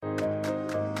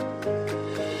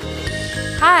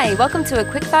Hi, welcome to a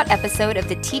quick thought episode of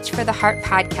the Teach for the Heart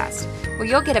podcast, where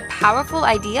you'll get a powerful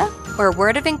idea or a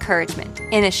word of encouragement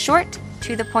in a short,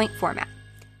 to-the-point format.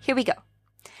 Here we go.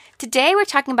 Today we're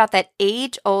talking about that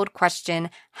age-old question,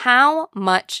 how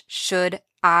much should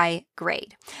I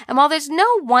grade? And while there's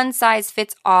no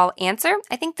one-size-fits-all answer,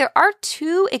 I think there are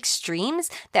two extremes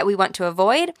that we want to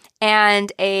avoid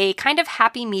and a kind of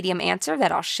happy medium answer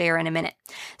that I'll share in a minute.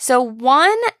 So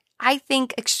one, I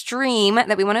think, extreme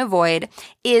that we want to avoid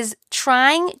is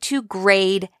trying to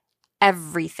grade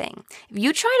everything. If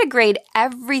you try to grade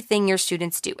everything your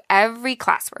students do, every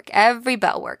classwork, every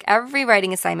bell work, every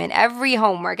writing assignment, every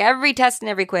homework, every test and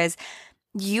every quiz,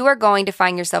 you are going to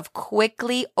find yourself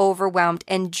quickly overwhelmed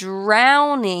and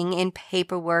drowning in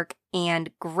paperwork and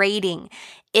grading.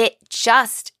 It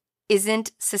just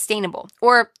isn't sustainable.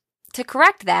 Or to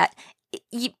correct that,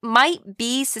 it might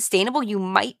be sustainable, you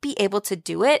might be able to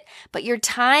do it, but you're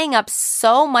tying up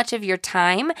so much of your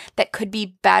time that could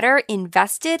be better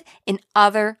invested in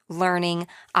other learning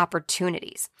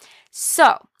opportunities.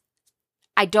 So,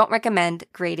 I don't recommend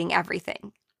grading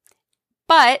everything.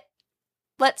 But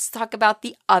let's talk about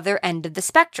the other end of the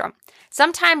spectrum.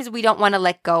 Sometimes we don't want to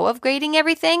let go of grading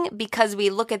everything because we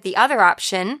look at the other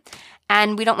option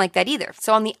and we don't like that either.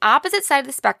 So on the opposite side of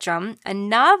the spectrum,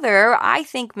 another, I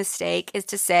think, mistake is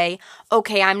to say,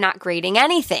 okay, I'm not grading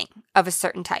anything of a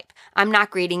certain type. I'm not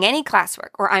grading any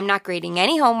classwork, or I'm not grading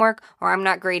any homework, or I'm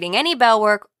not grading any bell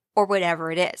work, or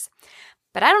whatever it is.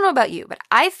 But I don't know about you, but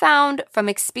I found from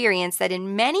experience that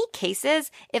in many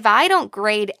cases, if I don't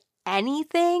grade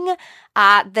anything,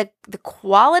 the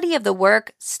quality of the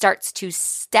work starts to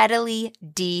steadily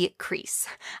decrease.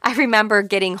 I remember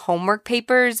getting homework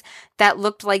papers that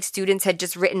looked like students had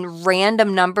just written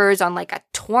random numbers on like a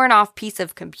torn off piece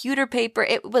of computer paper.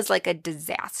 It was like a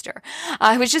disaster.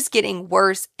 It was just getting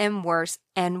worse and worse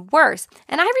and worse.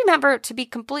 And I remember, to be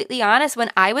completely honest,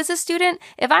 when I was a student,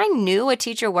 if I knew a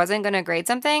teacher wasn't going to grade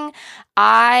something,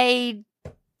 I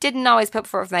didn't always put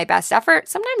forth my best effort.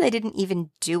 Sometimes I didn't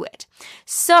even do it.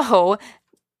 So,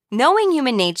 knowing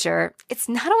human nature, it's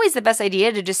not always the best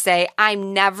idea to just say,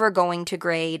 I'm never going to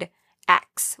grade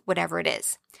X, whatever it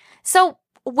is. So,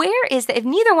 where is if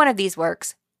neither one of these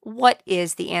works, what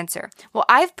is the answer? Well,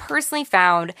 I've personally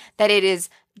found that it is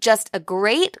just a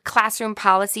great classroom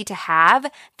policy to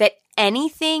have that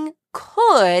anything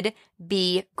could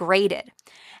be graded.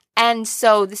 And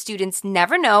so the students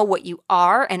never know what you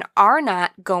are and are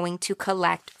not going to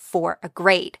collect for a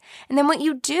grade. And then what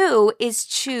you do is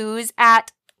choose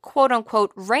at quote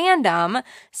unquote random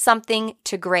something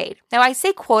to grade. Now I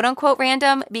say quote unquote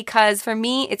random because for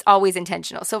me it's always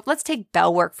intentional. So let's take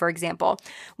bell work for example.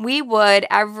 We would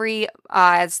at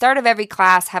the start of every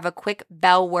class have a quick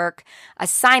bell work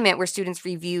assignment where students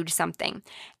reviewed something.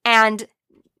 And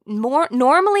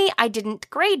normally I didn't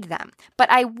grade them, but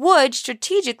I would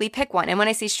strategically pick one. And when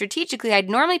I say strategically, I'd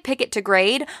normally pick it to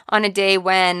grade on a day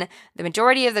when the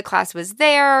majority of the class was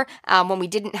there, when we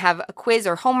didn't have a quiz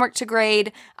or homework to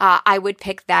grade, I would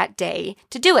pick that day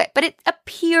to do it. But it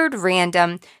appeared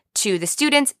random to the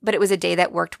students, but it was a day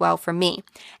that worked well for me.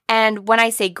 And when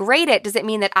I say grade it, does it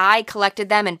mean that I collected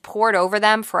them and poured over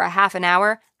them for a half an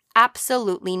hour?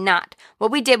 Absolutely not.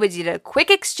 What we did was we did a quick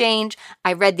exchange.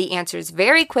 I read the answers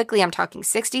very quickly. I'm talking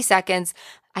 60 seconds.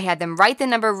 I had them write the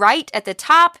number right at the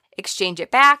top, exchange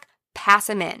it back, pass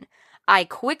them in. I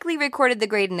quickly recorded the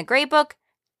grade in the grade book,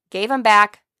 gave them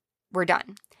back, we're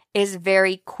done. It is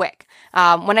very quick.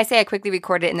 When I say I quickly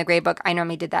recorded it in the grade book, I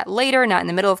normally did that later, not in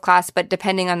the middle of class, but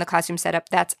depending on the classroom setup,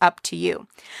 that's up to you.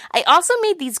 I also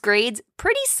made these grades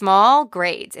pretty small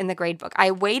grades in the grade book.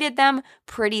 I weighted them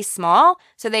pretty small,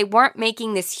 so they weren't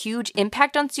making this huge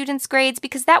impact on students' grades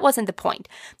because that wasn't the point.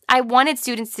 I wanted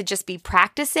students to just be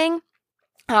practicing.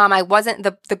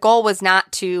 The goal was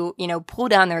not to, pull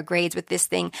down their grades with this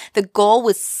thing. The goal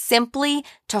was simply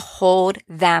to hold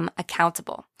them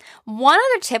accountable. One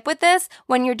other tip with this,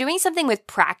 when you're doing something with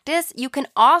practice, you can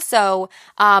also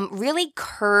really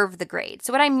curve the grade.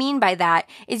 So what I mean by that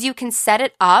is you can set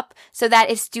it up so that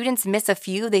if students miss a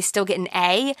few, they still get an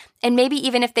A. And maybe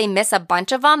even if they miss a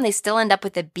bunch of them, they still end up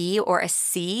with a B or a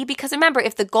C. Because remember,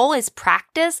 if the goal is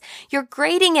practice, you're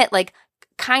grading it like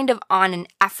kind of on an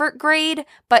effort grade,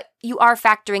 but you are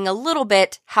factoring a little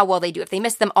bit how well they do. If they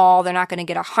miss them all, they're not going to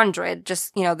get 100.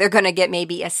 Just, they're going to get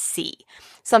maybe a C,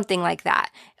 something like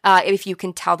that, if you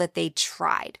can tell that they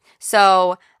tried. So,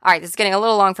 all right, this is getting a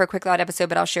little long for a quick thought episode,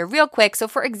 but I'll share real quick. So,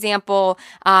 for example,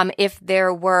 if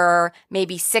there were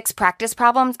maybe 6 practice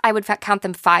problems, I would count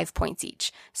them 5 points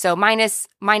each. So, minus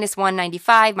 1,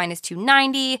 95, minus 2,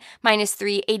 90, minus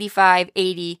 3, 85,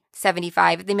 80,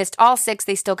 75. If they missed all 6,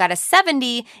 they still got a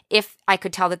 70 if I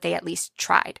could tell that they at least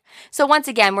tried. So once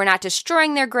again, we're not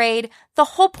destroying their grade. The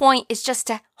whole point is just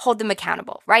to hold them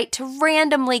accountable, right? To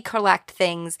randomly collect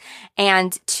things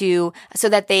and so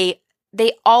that they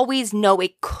always know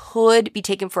it could be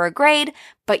taken for a grade,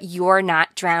 but you're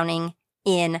not drowning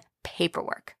in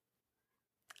paperwork.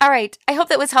 All right, I hope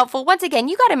that was helpful. Once again,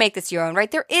 you got to make this your own,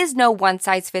 right? There is no one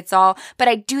size fits all, but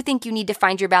I do think you need to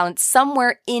find your balance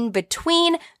somewhere in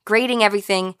between grading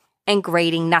everything and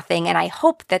grading nothing. And I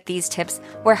hope that these tips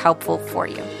were helpful for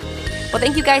you. Well,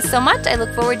 thank you guys so much. I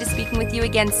look forward to speaking with you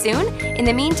again soon. In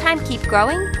the meantime, keep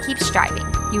growing, keep striving.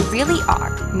 You really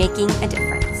are making a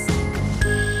difference.